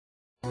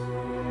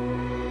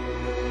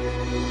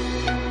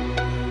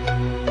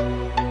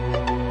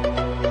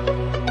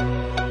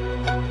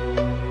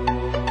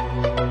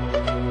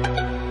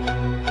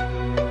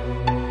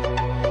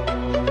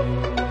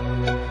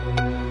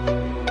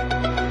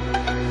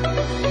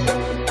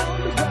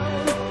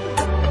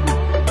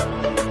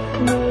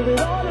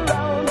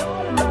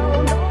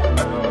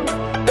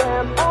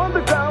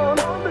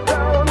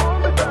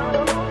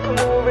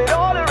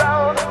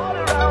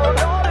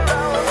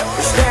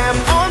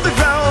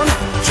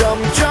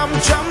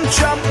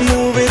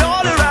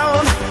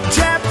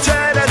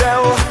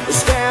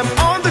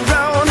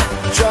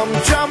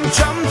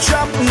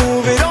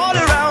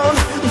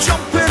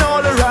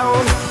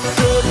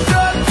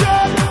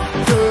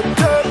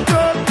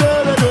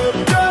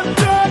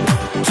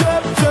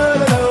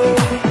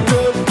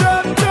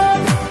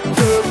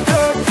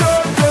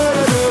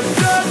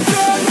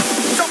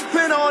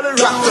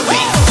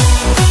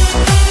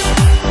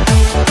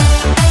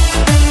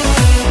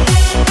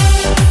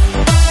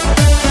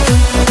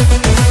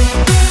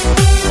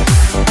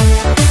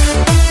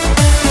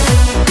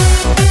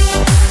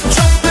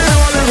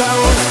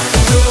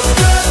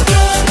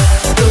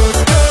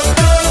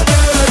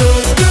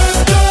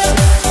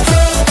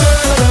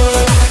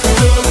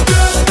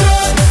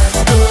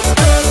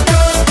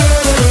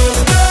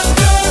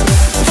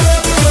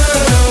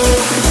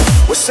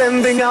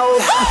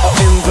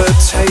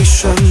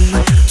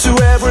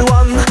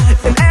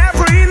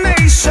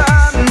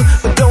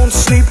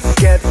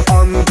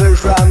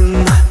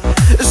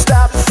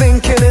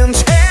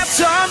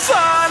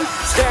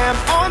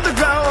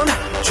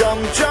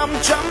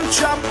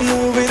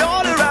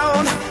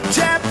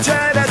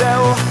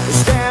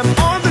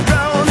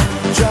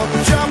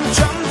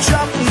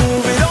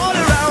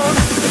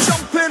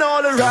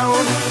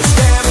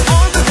Stamp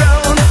on the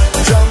ground,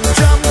 jump,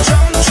 jump,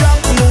 jump,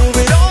 jump, move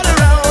it all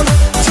around.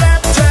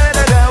 Tap, tap,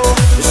 tap,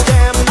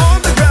 stamp on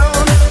the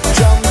ground,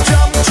 jump,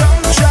 jump,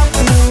 jump, jump,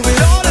 move it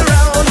all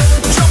around,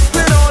 jump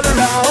it all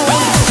around.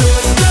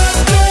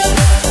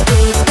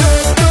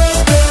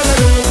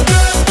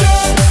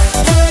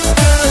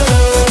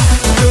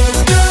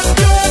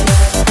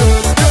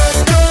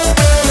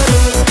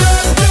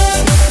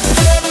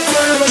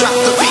 Drop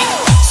the beat.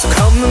 So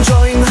come and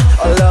join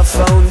our love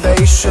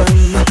foundation.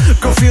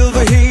 Go feel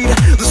the heat,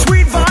 the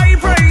sweet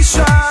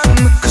vibration.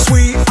 'Cause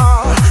we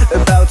are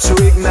about to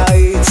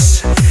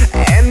ignite,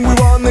 and we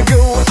wanna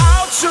go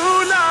out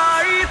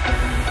tonight.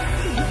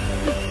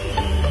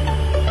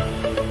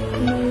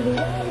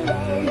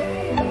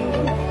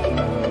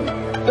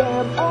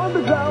 Stamp on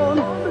the ground,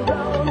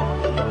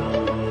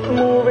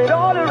 move it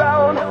all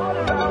around.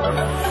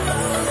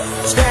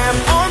 Stamp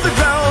on the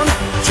ground,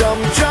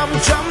 jump, jump,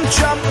 jump,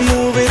 jump,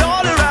 move it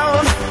all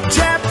around.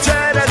 Tap,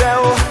 tap,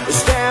 tap,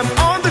 stamp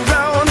on the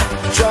ground,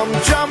 jump,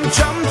 jump,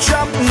 jump.